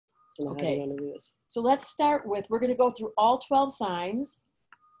So now how do Okay. you want to do this? So let's start with, we're going to go through all 12 signs,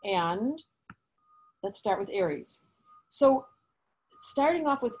 and let's start with Aries. So starting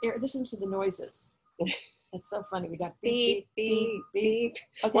off with Aries, listen to the noises. That's so funny. We got beep, beep, beep, beep.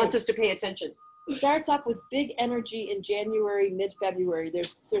 Okay. Wants us to pay attention. Starts off with big energy in January, mid-February.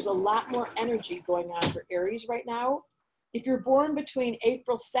 There's a lot more energy going on for Aries right now. If you're born between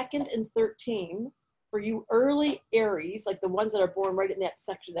April 2nd and 13, for you early Aries, like the ones that are born right in that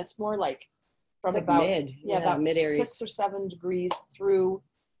section, that's more like from like about, about mid Aries. 6 or 7 degrees through.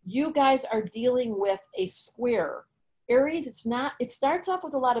 You guys are dealing with a square. Aries, it starts off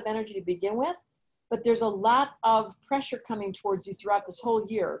with a lot of energy to begin with, but there's a lot of pressure coming towards you throughout this whole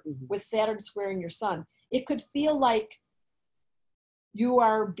year with Saturn squaring your sun. It could feel like you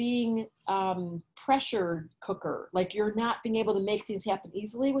are being pressure cooker, like you're not being able to make things happen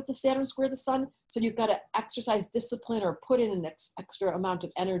easily with the Saturn square the sun. So you've got to exercise discipline or put in an extra amount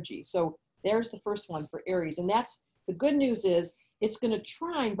of energy. So there's the first one for Aries. And that's the good news is it's going to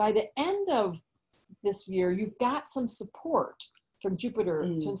trine by the end of this year. You've got some support from Jupiter,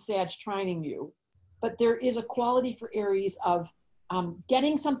 from Sag trining you. But there is a quality for Aries of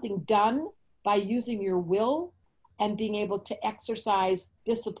getting something done by using your will and being able to exercise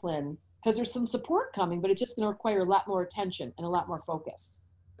discipline, because there's some support coming, but it's just going to require a lot more attention and a lot more focus.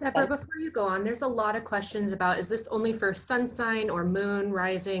 Debra, before you go on, there's a lot of questions about, is this only for sun sign or moon,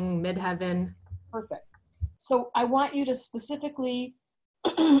 rising, midheaven? Perfect. So I want you to specifically,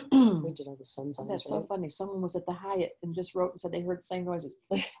 We did all the sun signs. that's so funny. Someone was at the Hyatt and just wrote and said they heard the same noises.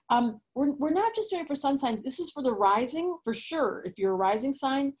 We're not just doing it for sun signs. This is for the rising, for sure. If you're a rising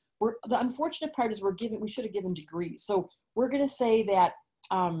sign, the unfortunate part is we should have given degrees. So we're going to say that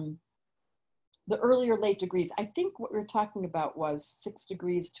the early or late degrees, I think what we were talking about was 6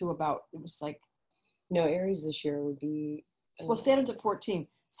 degrees to about, it was like. No, Aries this year would be. Well, Saturn's at 14.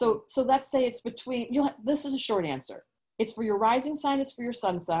 So let's say it's between, this is a short answer. It's for your rising sign, it's for your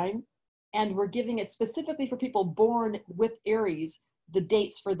sun sign, and we're giving it specifically for people born with Aries, the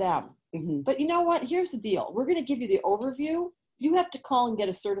dates for them. But you know what? Here's the deal. We're going to give you the overview. You have to call and get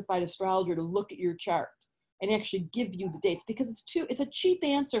a certified astrologer to look at your chart and actually give you the dates, because it's a cheap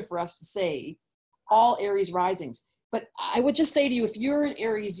answer for us to say all Aries risings. But I would just say to you, if you're in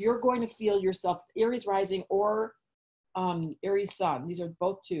Aries, you're going to feel yourself, Aries rising or Aries sun, these are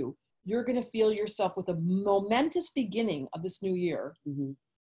both two, you're going to feel yourself with a momentous beginning of this new year.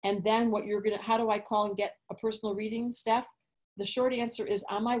 And then how do I call and get a personal reading, Steph? The short answer is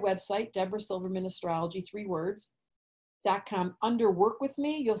on my website, Debra Silverman Astrology, 3 words, .com. Under work with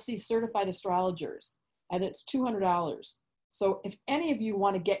me, you'll see certified astrologers, and it's $200. So if any of you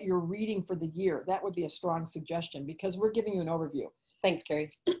want to get your reading for the year, that would be a strong suggestion, because we're giving you an overview. Thanks,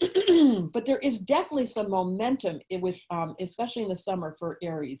 Carrie. But there is definitely some momentum with, especially in the summer for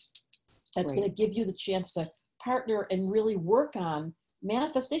Aries, that's going to give you the chance to partner and really work on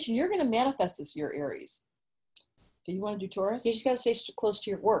manifestation. You're going to manifest this year, Aries. Do you want to do Taurus? You just got to stay close to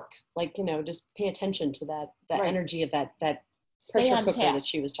your work. Like, just pay attention to that energy of that Stay on pressure cooker task that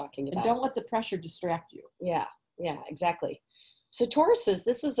she was talking about. And don't let the pressure distract you. Yeah, exactly. So Tauruses,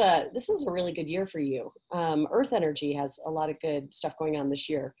 this is a really good year for you. Earth energy has a lot of good stuff going on this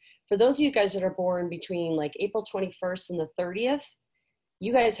year. For those of you guys that are born between like April 21st and the 30th,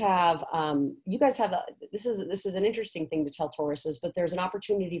 you guys have this is an interesting thing to tell Tauruses, but there's an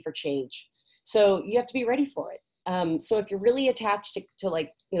opportunity for change. So you have to be ready for it. So if you're really attached to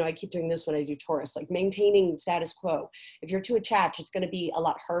like, I keep doing this when I do Taurus, like maintaining status quo. If you're too attached, it's going to be a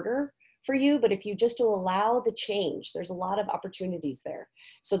lot harder for you. But if you just allow the change, there's a lot of opportunities there.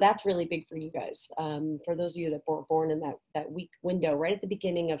 So that's really big for you guys. For those of you that were born in that week window, right at the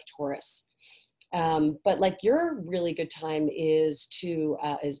beginning of Taurus. But like your really good time is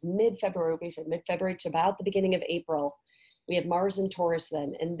mid-February. We said mid-February to about the beginning of April. We have Mars in Taurus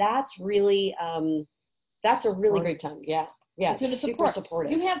then, and that's really that's a really great time. Yeah, it's super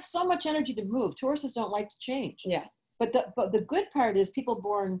supportive. You have so much energy to move. Tauruses don't like to change. Yeah, but the good part is people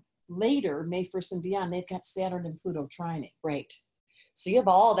born later, May 1st and beyond, they've got Saturn and Pluto trining. Right. So you have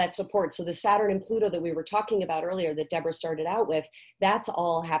all that support. So the Saturn and Pluto that we were talking about earlier that Debra started out with, that's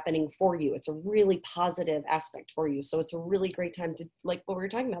all happening for you. It's a really positive aspect for you. So it's a really great time to, like what we were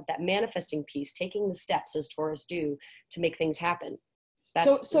talking about, that manifesting piece, taking the steps as Taurus do to make things happen.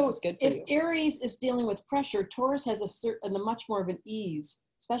 So this is good for if you. Aries is dealing with pressure, Taurus has a much more of an ease,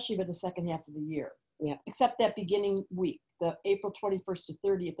 especially for the second half of the year. Yeah. Except that beginning week, the April 21st to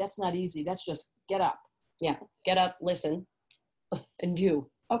 30th, that's not easy. That's just get up. Yeah. Get up, listen, and do.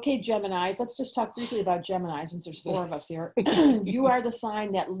 Okay, Geminis, let's just talk briefly about Geminis, since there's 4 of us here. You are the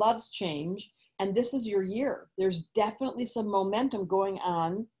sign that loves change, and this is your year. There's definitely some momentum going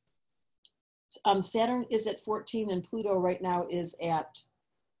on Saturn is at 14 and Pluto right now is at,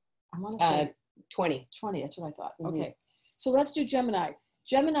 I want to say 20. 20. That's what I thought. Mm-hmm. Okay. So let's do Gemini.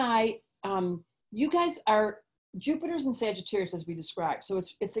 Gemini, you guys are Jupiter's in Sagittarius as we described. So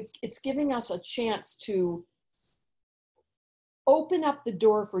it's giving us a chance to open up the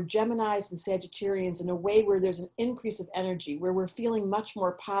door for Geminis and Sagittarians in a way where there's an increase of energy, where we're feeling much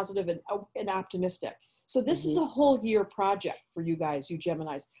more positive and optimistic. So this is a whole year project for you guys, you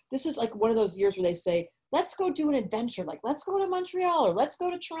Geminis. This is like one of those years where they say, let's go do an adventure. Like, let's go to Montreal, or let's go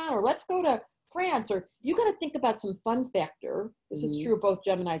to Toronto, or let's go to France, or you got to think about some fun factor. This is true of both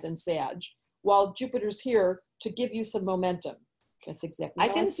Geminis and Sag, while Jupiter's here to give you some momentum. That's exactly. I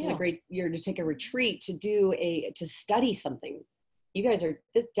think this is a great year to take a retreat, to study something. You guys are,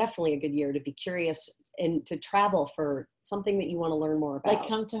 this is definitely a good year to be curious and to travel for something that you want to learn more about. Like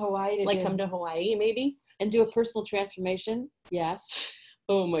come to Hawaii. Come to Hawaii, maybe? And do a personal transformation. Yes.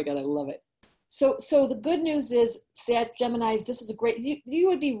 Oh my God, I love it. So the good news is, Geminis, this is a great, you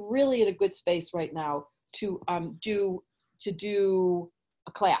would be really in a good space right now to do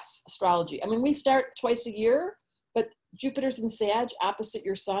a class, astrology. I mean, we start twice a year, but Jupiter's in Sag, opposite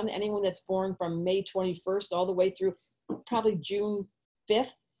your sun. Anyone that's born from May 21st all the way through probably June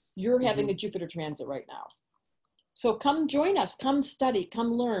 5th, you're having a Jupiter transit right now. So come join us, come study,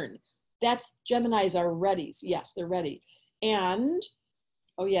 come learn. That's, Geminis are ready. Yes, they're ready. And,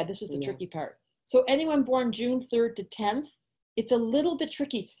 oh yeah, this is the tricky part. So anyone born June 3rd to 10th, it's a little bit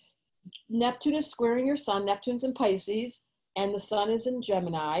tricky. Neptune is squaring your sun. Neptune's in Pisces, and the sun is in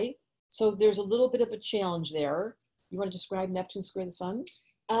Gemini. So there's a little bit of a challenge there. You want to describe Neptune square the sun?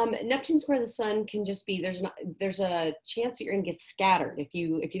 Neptune square the sun can just be, there's a chance that you're going to get scattered. If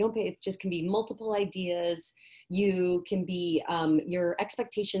you don't pay, it just can be multiple ideas. You can be, your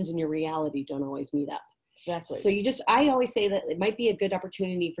expectations and your reality don't always meet up. Exactly. So I always say that it might be a good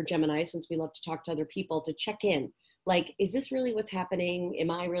opportunity for Gemini, since we love to talk to other people, to check in. Like, is this really what's happening?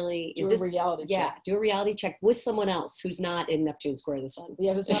 Am I really? Do a reality check. Yeah, do a reality check with someone else who's not in Neptune square the sun.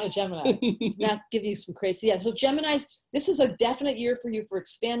 Yeah, who's not a Gemini. Not give you some crazy. Yeah, so Geminis, this is a definite year for you for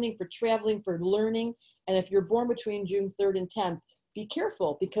expanding, for traveling, for learning. And if you're born between June 3rd and 10th, be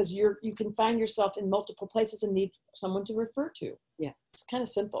careful, because you can find yourself in multiple places and need someone to refer to. Yeah, it's kind of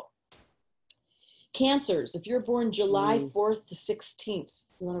simple. Cancers, if you're born July 4th to 16th,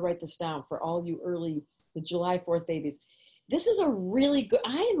 you want to write this down for all you the July 4th babies. This is a really good,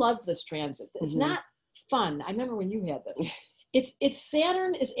 I love this transit. It's not fun. I remember when you had this. It's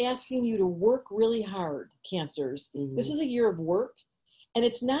Saturn is asking you to work really hard, Cancers. This is a year of work, and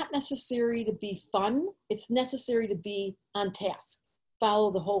it's not necessary to be fun. It's necessary to be on task,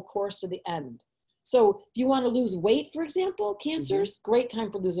 follow the whole course to the end. So if you want to lose weight, for example, Cancers, great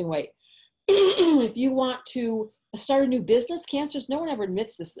time for losing weight. If you want to start a new business, Cancers, no one ever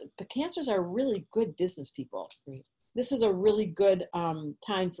admits this, but Cancers are really good business people. This is a really good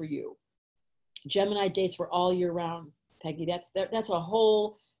time for you. Gemini dates for all year round, Peggy. That's a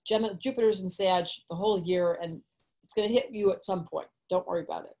whole, Jupiter's in Sag the whole year, and it's going to hit you at some point. Don't worry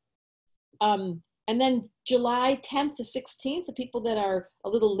about it. And then July 10th to 16th, the people that are a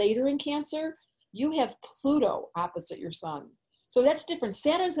little later in Cancer, you have Pluto opposite your sun. So that's different.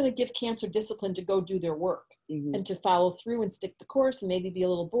 Saturn's going to give Cancer discipline to go do their work and to follow through and stick the course and maybe be a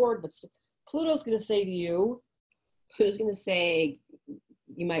little bored, but Pluto's going to say to you, Pluto's going to say,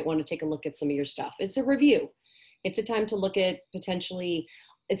 you might want to take a look at some of your stuff. It's a review. It's a time to look at potentially,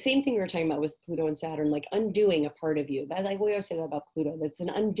 the same thing we were talking about with Pluto and Saturn, like undoing a part of you. But like we always say that about Pluto, that's an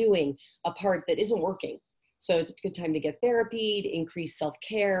undoing a part that isn't working. So it's a good time to get therapy, to increase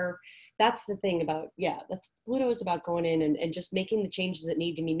self-care. That's the thing about, Pluto is about going in and just making the changes that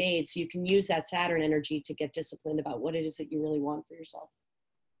need to be made, so you can use that Saturn energy to get disciplined about what it is that you really want for yourself.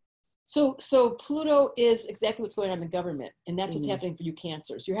 So Pluto is exactly what's going on in the government, and that's what's happening for you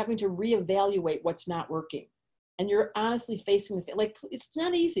Cancers. You're having to reevaluate what's not working, and you're honestly facing it's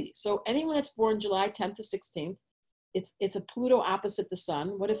not easy. So anyone that's born July 10th to 16th, it's a Pluto opposite the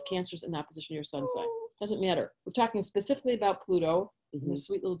sun. What if Cancer's in opposition to your sun sign? Doesn't matter. We're talking specifically about Pluto, and the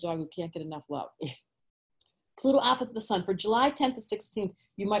sweet little dog who can't get enough love. Pluto opposite the sun. For July 10th to 16th,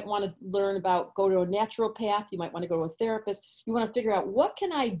 you might want to learn about, go to a naturopath. You might want to go to a therapist. You want to figure out, what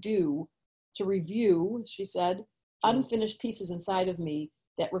can I do to review, she said, unfinished pieces inside of me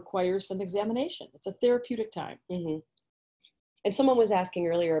that requires some examination. It's a therapeutic time. And someone was asking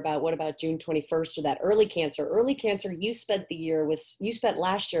earlier about what about June 21st or that early Cancer. Early Cancer, you spent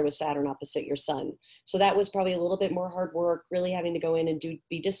last year with Saturn opposite your sun. So that was probably a little bit more hard work, really having to go in and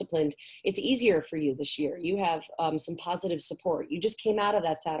be disciplined. It's easier for you this year. You have some positive support. You just came out of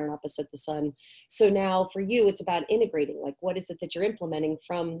that Saturn opposite the sun. So now for you, it's about integrating. Like, what is it that you're implementing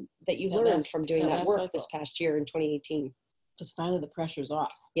that you learned from doing that work this past year in 2018? Because finally the pressure's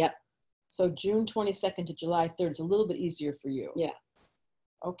off. Yep. So June 22nd to July 3rd is a little bit easier for you. Yeah.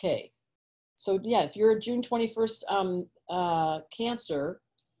 Okay. So yeah, if you're a June 21st Cancer,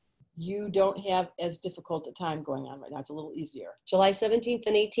 you don't have as difficult a time going on right now. It's a little easier. July 17th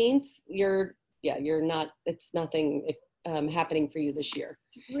and 18th, it's nothing happening for you this year.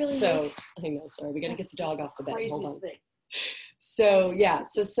 Really? So nice. I know, sorry, we got to get the dog off the bed. Hold on. Thing. So yeah,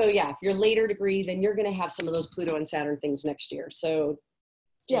 if you're later degree, then you're going to have some of those Pluto and Saturn things next year. So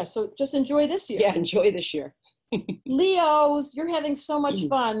so just enjoy this year. Yeah, enjoy this year. Leos, you're having so much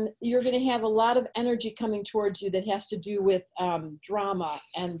fun. You're going to have a lot of energy coming towards you that has to do with drama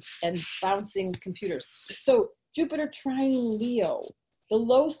and bouncing computers. So Jupiter trining Leo. The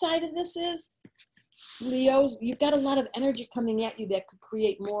low side of this is, Leos, you've got a lot of energy coming at you that could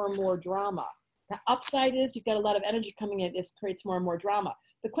create more and more drama. The upside is you've got a lot of energy coming at this creates more and more drama.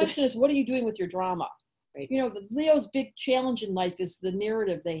 The question is, what are you doing with your drama? Right. You know, the Leo's big challenge in life is the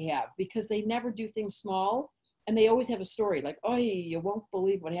narrative they have, because they never do things small and they always have a story like, oh, you won't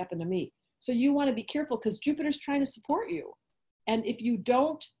believe what happened to me. So you want to be careful because Jupiter's trying to support you. And if you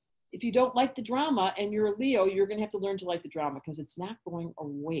don't like the drama and you're a Leo, you're going to have to learn to like the drama because it's not going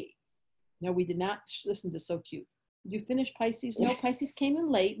away. No, we did not listen to So Cute. Did you finish Pisces? No, Pisces came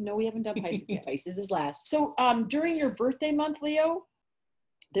in late. No, we haven't done Pisces yet. Pisces is last. So during your birthday month, Leo,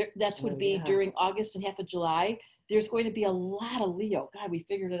 would be during August and half of July, there's going to be a lot of Leo. God, we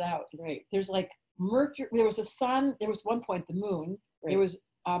figured it out. Right. There's like Mercury, there was a sun, there was one point the moon, right. There was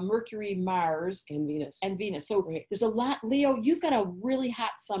Mercury, Mars, and Venus. So there's a lot, Leo, you've got a really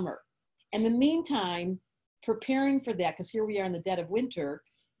hot summer. In the meantime, preparing for that, because here we are in the dead of winter,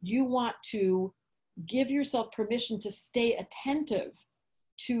 you want to give yourself permission to stay attentive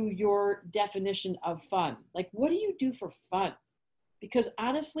to your definition of fun. Like, what do you do for fun? Because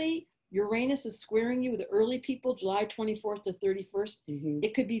honestly, Uranus is squaring you with the early people, July 24th to 31st. Mm-hmm.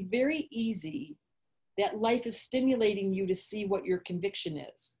 It could be very easy that life is stimulating you to see what your conviction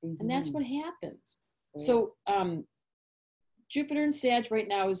is. Mm-hmm. And that's what happens. Right. So Jupiter in Sag right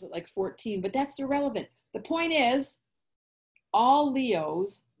now is like 14, but that's irrelevant. The point is, all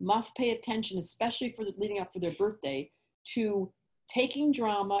Leos must pay attention, especially for leading up for their birthday, to taking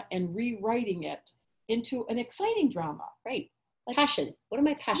drama and rewriting it into an exciting drama. Right. Like, passion. What am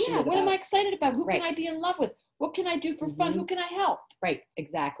I passionate about? What am I excited about? Who can I be in love with? What can I do for fun? Who can I help? Right,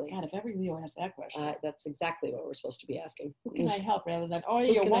 exactly. God, if every Leo asked that question. That's exactly what we're supposed to be asking. Who can I help rather than, oh,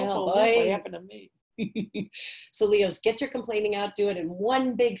 you won't believe what happened to me. So Leos, get your complaining out, do it in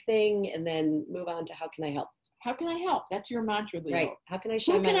one big thing, and then move on to how can I help? How can I help? That's your mantra, Leo. Right. How can I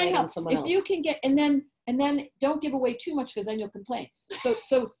shine my light on someone else? If you can get, and then don't give away too much because then you'll complain.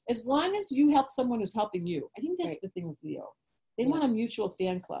 So as long as you help someone who's helping you, I think that's the thing with Leo. They want a mutual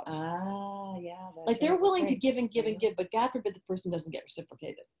fan club. Ah, yeah. Like they're willing to give and give and give, but God forbid the person doesn't get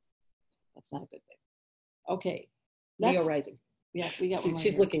reciprocated. That's not a good thing. Okay. Leo rising. Yeah, we got one.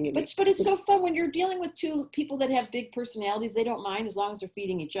 She's looking at me. But it's so fun when you're dealing with two people that have big personalities. They don't mind as long as they're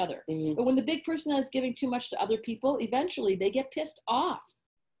feeding each other. Mm-hmm. But when the big personality is giving too much to other people, eventually they get pissed off.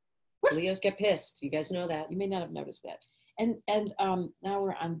 Leos get pissed. You guys know that. You may not have noticed that. And now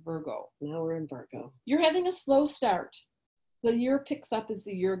we're on Virgo. Now we're in Virgo. You're having a slow start. The year picks up as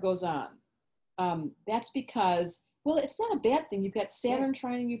the year goes on. That's because, well, it's not a bad thing. You've got Saturn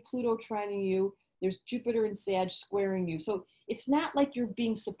trining you, Pluto trining you. There's Jupiter and Sag squaring you. So it's not like you're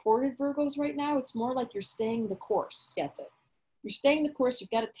being supported, Virgos, right now. It's more like you're staying the course. That's it. You're staying the course. You've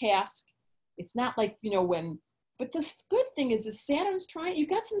got a task. It's not like, but the good thing is Saturn's trying, you've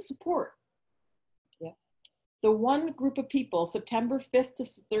got some support. Yeah. The one group of people, September 5th to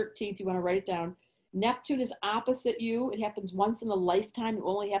 13th, you want to write it down, Neptune is opposite you. It happens once in a lifetime. It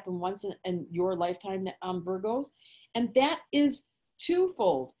will only happen once in your lifetime, Virgos. And that is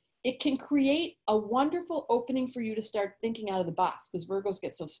twofold. It can create a wonderful opening for you to start thinking out of the box because Virgos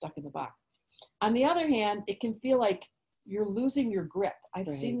get so stuck in the box. On the other hand, it can feel like you're losing your grip. I've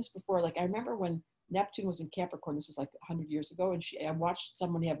seen this before. Like I remember when Neptune was in Capricorn, this is like 100 years ago, and I watched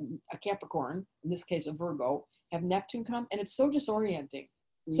someone have a Capricorn, in this case a Virgo, have Neptune come, and it's so disorienting.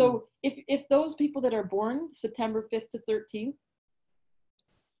 So if those people that are born September 5th to 13th,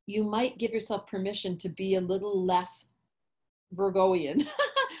 you might give yourself permission to be a little less Virgoian,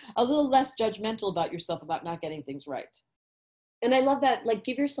 a little less judgmental about yourself about not getting things right. And I love that, like,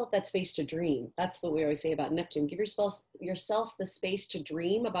 give yourself that space to dream. That's what we always say about Neptune. Give yourself the space to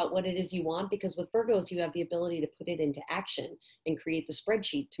dream about what it is you want, because with Virgos, you have the ability to put it into action and create the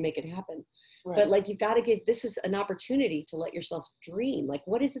spreadsheet to make it happen. Right. But like, you've got to this is an opportunity to let yourself dream. Like,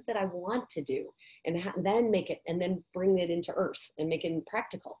 what is it that I want to do? And then make it, and then bring it into earth and make it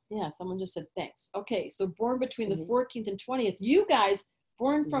practical. Yeah, someone just said thanks. Okay, so born between the 14th and 20th, you guys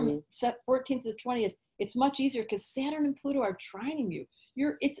born from 14th to the 20th, it's much easier because Saturn and Pluto are trining you.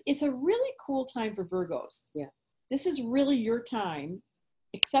 It's a really cool time for Virgos. Yeah. This is really your time,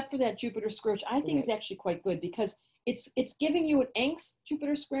 except for that Jupiter square, which I think is actually quite good, because it's giving you an angst,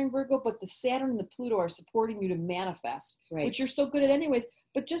 Jupiter squaring Virgo, but the Saturn and the Pluto are supporting you to manifest, which you're so good at anyways.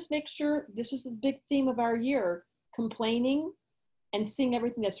 But just make sure, this is the big theme of our year, complaining and seeing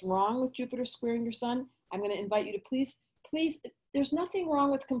everything that's wrong with Jupiter squaring your sun. I'm going to invite you to please, there's nothing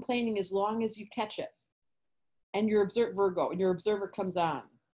wrong with complaining as long as you catch it. And your Virgo, and your observer comes on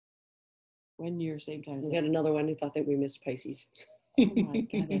when you're same time. We got another one who thought that we missed Pisces. Oh my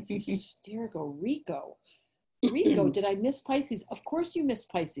God, that's hysterical. Rico, did I miss Pisces? Of course you missed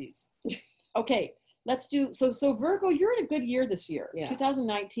Pisces. Okay, let's do, so Virgo, you're in a good year this year.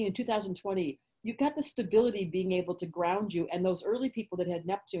 2019 and 2020, you got the stability being able to ground you. And those early people that had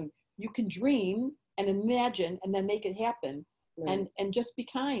Neptune, you can dream and imagine and then make it happen. And just be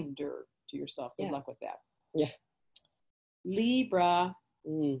kinder to yourself. Good luck with that. Yeah. Libra.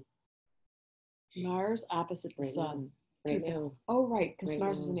 Mars opposite the sun. Right now. Oh, right, because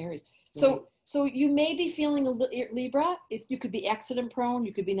Mars is in Aries. So you may be feeling Libra. You could be accident prone.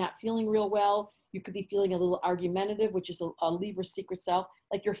 You could be not feeling real well. You could be feeling a little argumentative, which is a Libra secret self.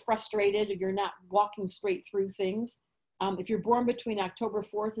 Like you're frustrated or you're not walking straight through things. If you're born between October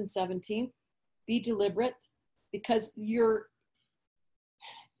 4th and 17th, be deliberate, because you're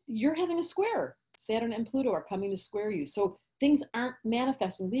having a square. Saturn and Pluto are coming to square you. So things aren't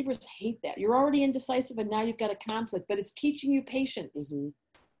manifesting. Libras hate that. You're already indecisive and now you've got a conflict, but it's teaching you patience.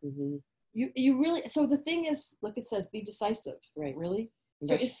 You really, so the thing is, look, it says be decisive. Right. Really?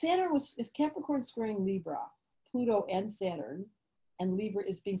 So if Capricorn squaring Libra, Pluto and Saturn, and Libra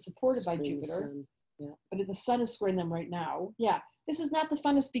is being supported by Jupiter, but the sun is squaring them right now. Yeah. This is not the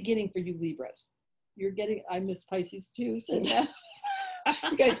funnest beginning for you Libras. You're getting, I miss Pisces too. So yeah.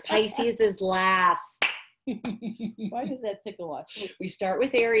 You guys, Pisces is last. Why does that tickle us? We start with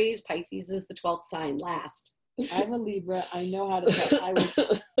Aries. Pisces is the 12th sign, last. I'm a Libra. I know how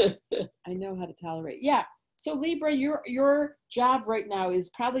to. I know how to tolerate. Yeah. So Libra, your job right now is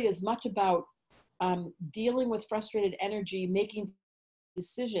probably as much about dealing with frustrated energy, making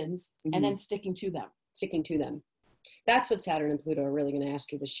decisions, and then sticking to them. That's what Saturn and Pluto are really going to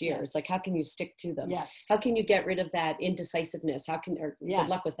ask you this year. It's like, how can you stick to them? How can you get rid of that indecisiveness? Good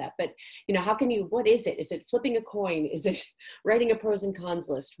luck with that. But, what is it? Is it flipping a coin? Is it writing a pros and cons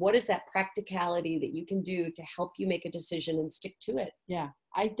list? What is that practicality that you can do to help you make a decision and stick to it? Yeah,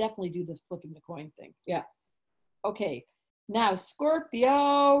 I definitely do the flipping the coin thing. Yeah. Okay. Now,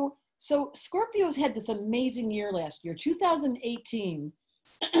 Scorpio. So Scorpios had this amazing year last year. 2018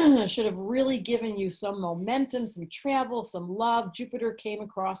 should have really given you some momentum, some travel, some love. Jupiter came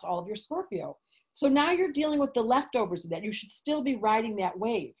across all of your Scorpio. So now you're dealing with the leftovers of that. You should still be riding that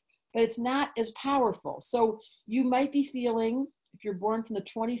wave, but it's not as powerful. So you might be feeling, if you're born from the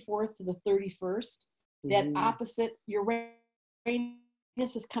 24th to the 31st, that opposite, Uranus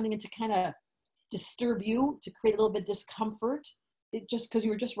is coming in to kind of disturb you, to create a little bit of discomfort, just because you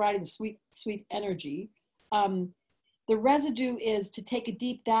were just riding the sweet, sweet energy. The residue is to take a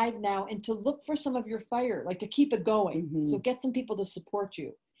deep dive now and to look for some of your fire, like to keep it going. So get some people to support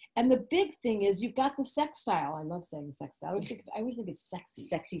you. And the big thing is you've got the sextile. I love saying sextile. I always think it's sexy.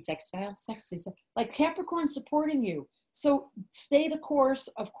 Sexy sextile? Sexy. Like Capricorn supporting you. So stay the course.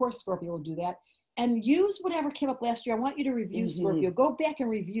 Of course, Scorpio will do that. And use whatever came up last year. I want you to review Scorpio. Go back and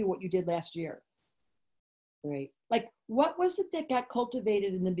review what you did last year. Right. Like, what was it that got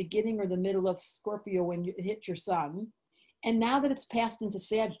cultivated in the beginning or the middle of Scorpio when you hit your sun? And now that it's passed into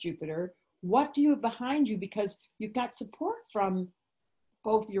Sag Jupiter, what do you have behind you? Because you've got support from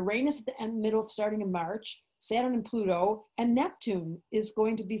both Uranus at the end, middle, starting in March, Saturn and Pluto, and Neptune is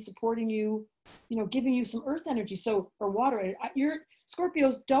going to be supporting you, giving you some earth energy. So, or water. Your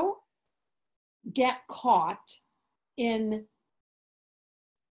Scorpios, don't get caught in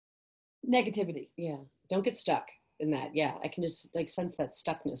negativity. Yeah. Don't get stuck in that. Yeah. I can just sense that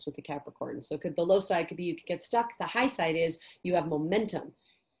stuckness with the Capricorn. So the low side could be you could get stuck. The high side is you have momentum.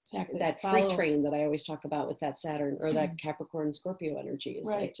 Exactly. That freight train that I always talk about with that Saturn or that Capricorn Scorpio energy is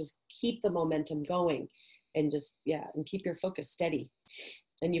like, just keep the momentum going and just, and keep your focus steady.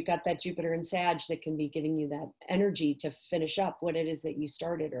 And you've got that Jupiter and Sag that can be giving you that energy to finish up what it is that you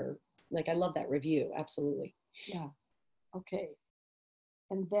started, or like, I love that review. Absolutely. Yeah. Okay.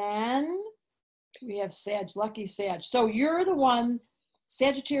 And then we have Sag, lucky Sag. So you're the one,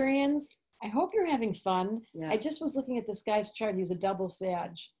 Sagittarians, I hope you're having fun. Yeah. I just was looking at this guy's chart. He was a double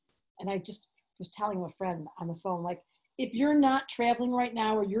Sag. And I just was telling a friend on the phone, like, if you're not traveling right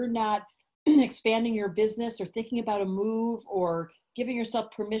now, or you're not expanding your business, or thinking about a move, or giving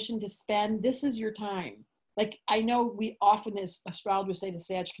yourself permission to spend, this is your time. Like, I know we often as astrologers say to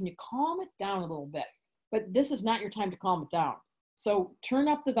Sag, can you calm it down a little bit? But this is not your time to calm it down. So turn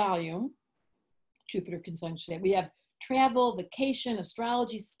up the volume. Jupiter conjunct Sag. We have travel, vacation,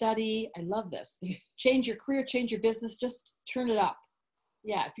 astrology, study. I love this. Change your career, change your business, just turn it up.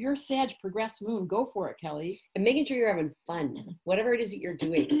 Yeah, if you're Sag progress moon, go for it, Kelly. And making sure you're having fun, whatever it is that you're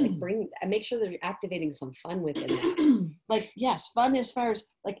doing, like make sure that you're activating some fun within that. Like, yes, fun as far as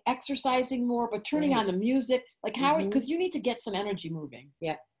like exercising more, but turning on the music, like how, because you need to get some energy moving.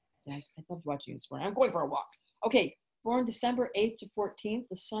 Yeah. I love watching you this morning. I'm going for a walk. Okay, born December 8th to 14th,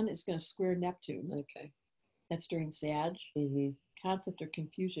 the sun is going to square Neptune. Okay. That's during Sag. Conflict or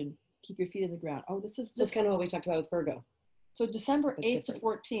confusion. Keep your feet on the ground. Oh, this is kind of what we talked about with Virgo. So December That's 8th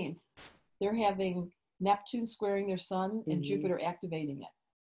different. to 14th, they're having Neptune squaring their sun and Jupiter activating it.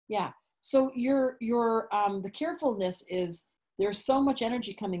 Yeah. So the carefulness is there's so much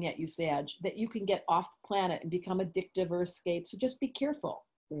energy coming at you, Sag, that you can get off the planet and become addictive or escape. So just be careful.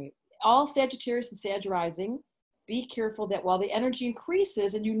 Right. All Sagittarius and Sag rising, be careful that while the energy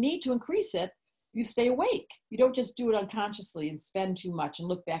increases, and you need to increase it, you stay awake. You don't just do it unconsciously and spend too much and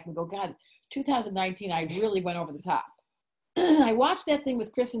look back and go, God, 2019, I really went over the top. I watched that thing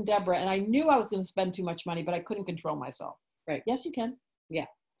with Kris and Debra, and I knew I was going to spend too much money, but I couldn't control myself. Right. Yes, you can. Yeah.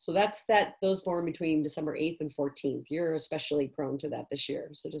 So that's those born between December 8th and 14th. You're especially prone to that this year.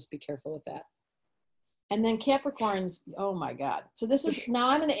 So just be careful with that. And then Capricorns, oh my God. So this is, now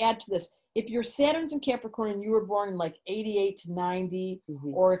I'm going to add to this. If your Saturn's in Capricorn and you were born in like 88 to 90,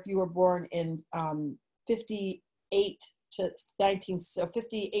 or if you were born in 58 to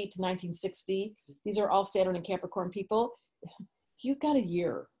 1960, these are all Saturn and Capricorn people. You've got a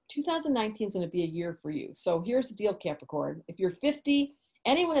year. 2019 is going to be a year for you. So here's the deal, Capricorn. If you're 50,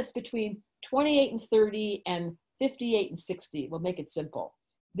 anyone that's between 28 and 30 and 58 and 60, we'll make it simple.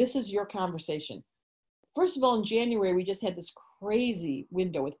 This is your conversation. First of all, in January, we just had this crazy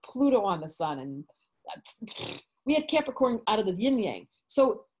window with Pluto on the sun, and we had Capricorn out of the yin yang.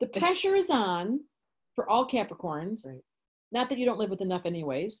 So the pressure is on for all Capricorns, not that you don't live with enough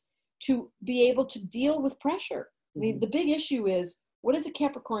anyways, to be able to deal with pressure. I mean, the big issue is, what does a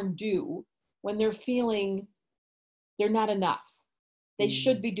Capricorn do when they're feeling they're not enough? They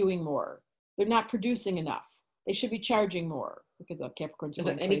should be doing more. They're not producing enough. They should be charging more. Look at the Capricorns.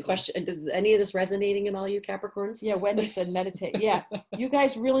 Any question? Does any of this resonating in all you Capricorns? Yeah, Wendy said meditate. Yeah, you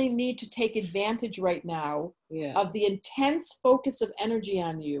guys really need to take advantage right now of the intense focus of energy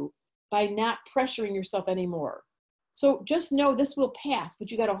on you by not pressuring yourself anymore. So just know this will pass,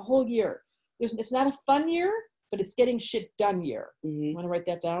 but you got a whole year. It's not a fun year, but it's getting shit done year. You want to write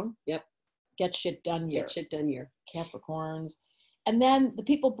that down? Yep. Get shit done year. Get shit done year. Capricorns. And then the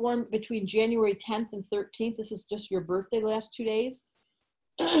people born between January 10th and 13th, this was just your birthday last 2 days.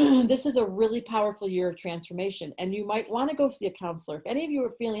 This is a really powerful year of transformation. And you might want to go see a counselor. If any of you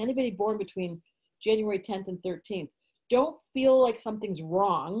are feeling, anybody born between January 10th and 13th, don't feel like something's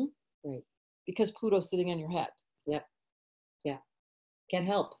wrong because Pluto's sitting on your head. Yep. Yeah. Get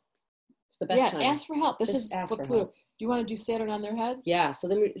help. It's the best time. Yeah, ask for help. This Just is ask what for Pluto. help. Do you want to do Saturn on their head? Yeah. So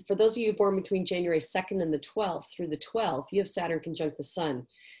then for those of you born between January 2nd and the 12th through the 12th, you have Saturn conjunct the sun.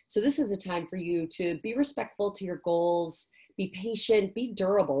 So this is a time for you to be respectful to your goals, be patient, be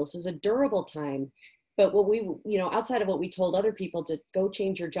durable. This is a durable time. But what we, outside of what we told other people to go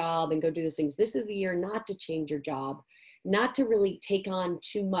change your job and go do these things, this is the year not to change your job, not to really take on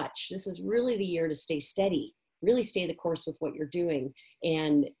too much. This is really the year to stay steady, really stay the course with what you're doing.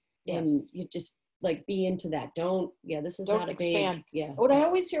 And you just, like, be into that. This is not a expand. What I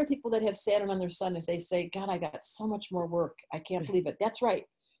always hear with people that have Saturn on their sun is they say, God, I got so much more work. I can't believe it. That's right.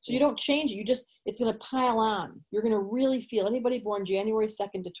 So you don't change it. It's going to pile on. You're going to really feel, anybody born January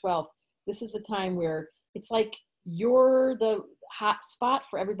 2nd to 12th, this is the time where it's like you're the hot spot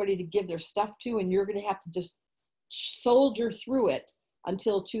for everybody to give their stuff to, and you're going to have to just soldier through it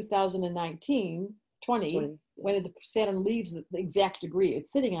until 2019, 20, when the Saturn leaves the exact degree.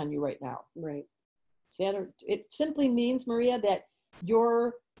 It's sitting on you right now. Right. Saturn, it simply means, Maria, that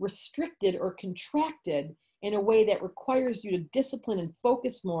you're restricted or contracted in a way that requires you to discipline and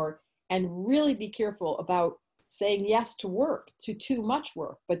focus more and really be careful about saying yes to work, to too much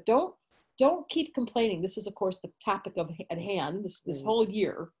work, but don't keep complaining. This is, of course, the topic at hand this whole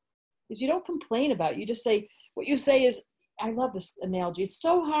year, is you don't complain about it. You just say, what you say is, I love this analogy. It's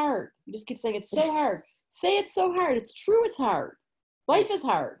so hard. You just keep saying it's so hard. Say it's so hard. It's true. It's hard. Life is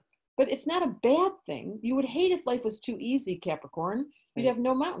hard, but it's not a bad thing. You would hate if life was too easy, Capricorn. You'd have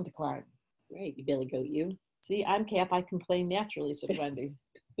no mountain to climb. Right. You Billy Goat, you. See, I'm Cap. I complain naturally, said Wendy.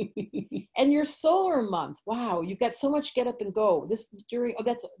 And your solar month. Wow. You've got so much get up and go. That's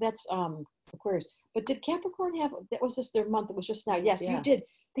Aquarius. But did Capricorn have, that was just their month. It was just now. Yes, you did.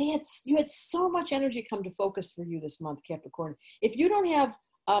 You had so much energy come to focus for you this month, Capricorn. If you don't have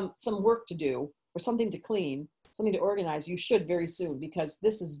some work to do or something to clean, something to organize, you should very soon, because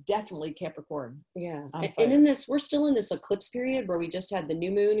this is definitely Capricorn. Yeah. And in this, we're still in this eclipse period where we just had the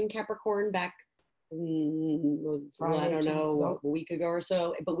new moon in Capricorn back, I don't know, a week ago or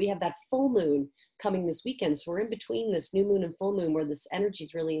so, but we have that full moon coming this weekend. So we're in between this new moon and full moon where this energy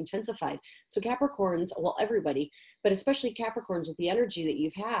is really intensified. So Capricorns, well, everybody, but especially Capricorns with the energy that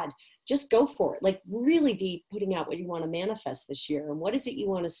you've had, just go for it. Like, really be putting out what you want to manifest this year. And what is it you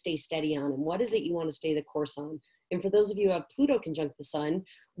want to stay steady on? And what is it you want to stay the course on? And for those of you who have Pluto conjunct the sun,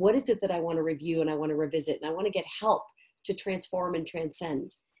 what is it that I want to review and I want to revisit? And I want to get help to transform and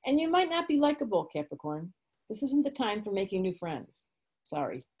transcend. And you might not be likable, Capricorn. This isn't the time for making new friends.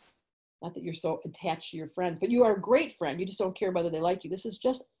 Sorry. Not that you're so attached to your friends, but you are a great friend. You just don't care whether they like you. This is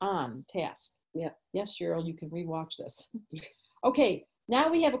just on task. Yeah. Yes, Cheryl, you can rewatch this. Okay,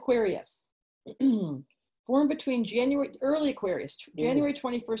 now we have Aquarius. Born between early Aquarius, January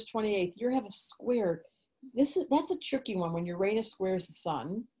 21st, 28th. You have a square. That's a tricky one when Uranus squares the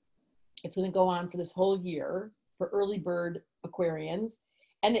sun. It's going to go on for this whole year for early bird Aquarians.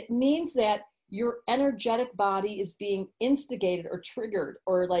 And it means that your energetic body is being instigated or triggered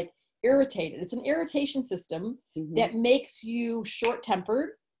or like irritated. It's an irritation system that makes you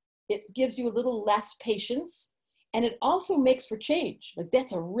short-tempered. It gives you a little less patience. And it also makes for change. Like,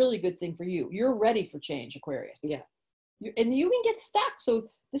 that's a really good thing for you. You're ready for change, Aquarius. Yeah. And you can get stuck. So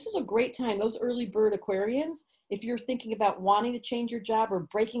this is a great time. Those early bird Aquarians, if you're thinking about wanting to change your job or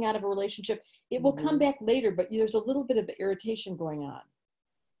breaking out of a relationship, it will come back later, but there's a little bit of irritation going on.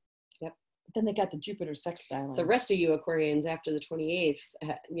 Yep. But then they got the Jupiter sextile. The rest of you Aquarians after the 28th,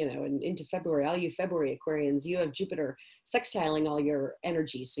 and into February, all you February Aquarians, you have Jupiter sextiling all your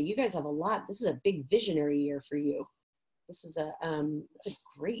energy. So you guys have a lot. This is a big visionary year for you. This is it's a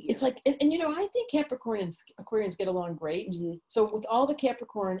great year. It's like, and I think Capricorn and Aquarians get along great. So with all the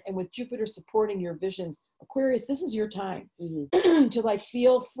Capricorn and with Jupiter supporting your visions, Aquarius, this is your time to like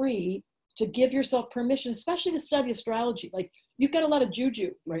feel free to give yourself permission, especially to study astrology. Like, you've got a lot of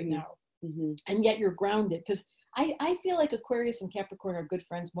juju right now, and yet you're grounded. Because I feel like Aquarius and Capricorn are good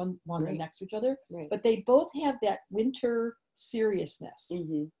friends, one right next to each other, but they both have that winter seriousness.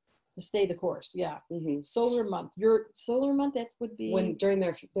 To stay the course, Solar month. Your solar month, that would be when during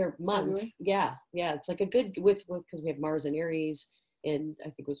their month. February? Yeah. It's like a good with because we have Mars and Aries, and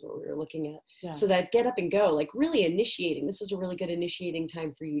I think was what we were looking at. Yeah. So that get up and go, like really initiating. This is a really good initiating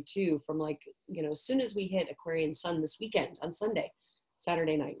time for you too. From like, as soon as we hit Aquarian Sun this weekend on Sunday,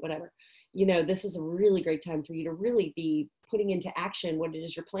 Saturday night, whatever. This is a really great time for you to really be putting into action what it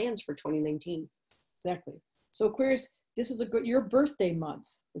is your plans for 2019. Exactly. So Aquarius, this is your birthday month,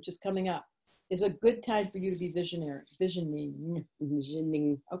 which is coming up, is a good time for you to be visioning.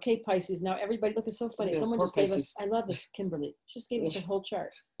 Okay, Pisces. Now everybody, look, it's so funny. Someone just gave us, I love this, Kimberly. Just gave us a whole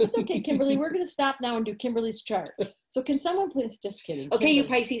chart. It's okay, Kimberly. We're going to stop now and do Kimberly's chart. So can someone please, just kidding. Okay, Kimberly. you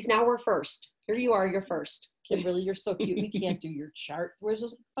Pisces, now we're first. Here you are, you're first. Kimberly, you're so cute. We can't do your chart.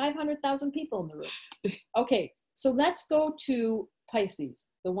 There's 500,000 people in the room. Okay, so let's go to Pisces,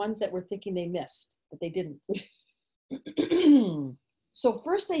 the ones that were thinking they missed, but they didn't. So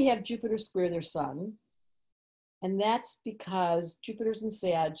first they have Jupiter square their sun, and that's because Jupiter's in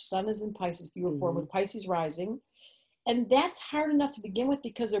Sag, Sun is in Pisces, if you were born with Pisces rising, and that's hard enough to begin with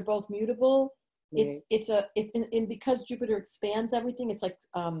because they're both mutable. And because Jupiter expands everything, it's like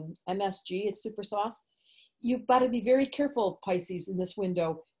MSG, it's super sauce. You've got to be very careful, Pisces, in this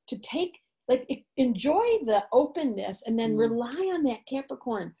window to enjoy the openness and then rely on that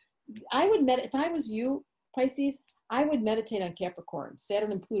Capricorn. I would if I was you, Pisces, I would meditate on Capricorn,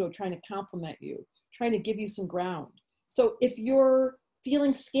 Saturn and Pluto trying to complement you, trying to give you some ground. So if you're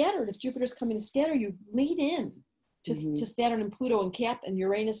feeling scattered, if Jupiter's coming to scatter you, lead in to Saturn and Pluto and Cap and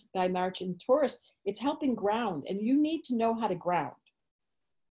Uranus by March and Taurus. It's helping ground, and you need to know how to ground.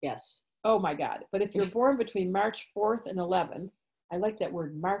 Yes. Oh my God. But if you're born between March 4th and 11th, I like that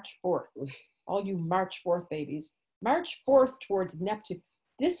word, March 4th. All you March 4th babies. March 4th towards Neptune.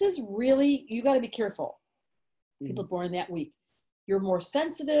 This is really, you got to be careful. people born in that week. You're more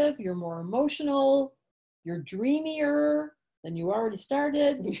sensitive, you're more emotional, you're dreamier than you already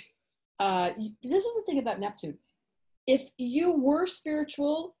started. This is the thing about Neptune. If you were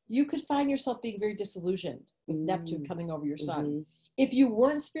spiritual, you could find yourself being very disillusioned with Neptune coming over your sun. If you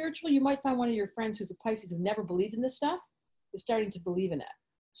weren't spiritual, you might find one of your friends who's a Pisces who never believed in this stuff is starting to believe in it.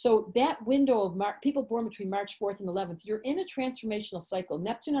 So that window of people born between March 4th and 11th, you're in a transformational cycle.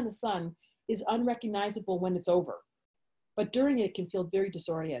 Neptune on the sun is unrecognizable when it's over, but during it can feel very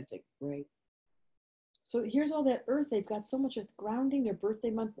disorienting. Right. So here's all that Earth. They've got so much of grounding, their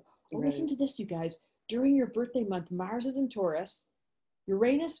birthday month. Well, listen to this, you guys. During your birthday month, Mars is in Taurus.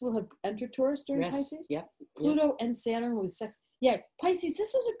 Uranus will have entered Taurus during Pisces. Yep. Pluto and Saturn with sex. Yeah, Pisces,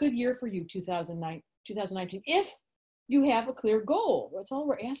 this is a good year for you, 2019, if you have a clear goal. That's all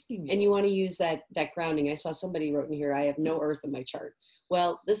we're asking you. And you want to use that grounding. I saw somebody wrote in here, I have no earth in my chart.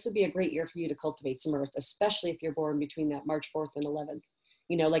 Well, this would be a great year for you to cultivate some earth, especially if you're born between that March 4th and 11th.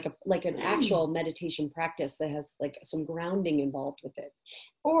 You know, like an actual meditation practice that has like some grounding involved with it.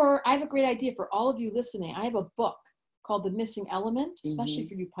 Or I have a great idea for all of you listening. I have a book called The Missing Element, especially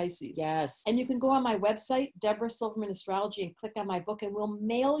for you Pisces. Yes. And you can go on my website, Debra Silverman Astrology, and click on my book, and we'll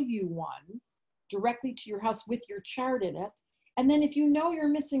mail you one directly to your house with your chart in it. And then if you know your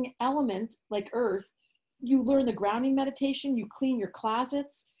missing element, like earth, you learn the grounding meditation, you clean your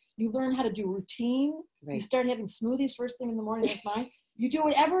closets, you learn how to do routine, you start having smoothies first thing in the morning, that's mine. You do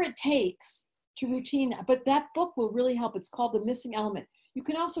whatever it takes to routine, but that book will really help. It's called The Missing Element. You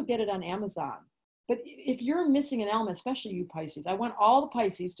can also get it on Amazon. But if you're missing an element, especially you Pisces, I want all the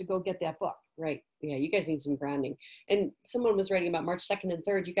Pisces to go get that book. Right. Yeah, you guys need some grounding. And someone was writing about March 2nd and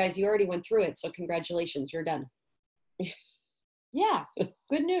 3rd. You guys, you already went through it. So congratulations, you're done. Yeah,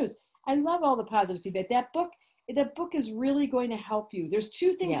 good news. I love all the positive feedback. That book is really going to help you. There's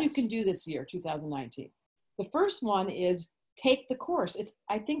two things you can do this year, 2019. The first one is take the course.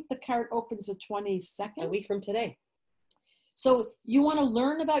 I think the card opens the 22nd. A week from today. So you want to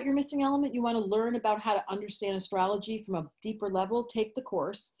learn about your missing element. You want to learn about how to understand astrology from a deeper level. Take the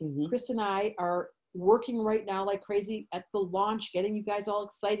course. Kris and I are working right now like crazy at the launch, getting you guys all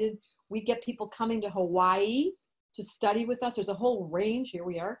excited. We get people coming to Hawaii to study with us. There's a whole range. Here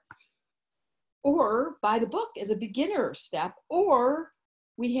we are. Or buy the book as a beginner step. Or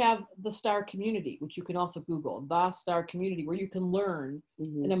we have the Star Community, which you can also Google, the Star Community, where you can learn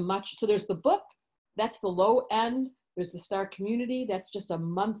in a much. So there's the book. That's the low end. There's the Star Community. That's just a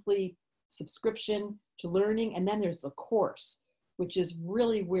monthly subscription to learning. And then there's the course, which is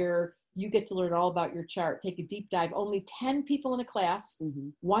really where you get to learn all about your chart. Take a deep dive. Only 10 people in a class,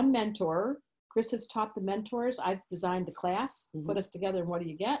 one mentor. Kris has taught the mentors. I've designed the class. Put us together, and what do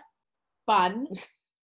you get? Fun.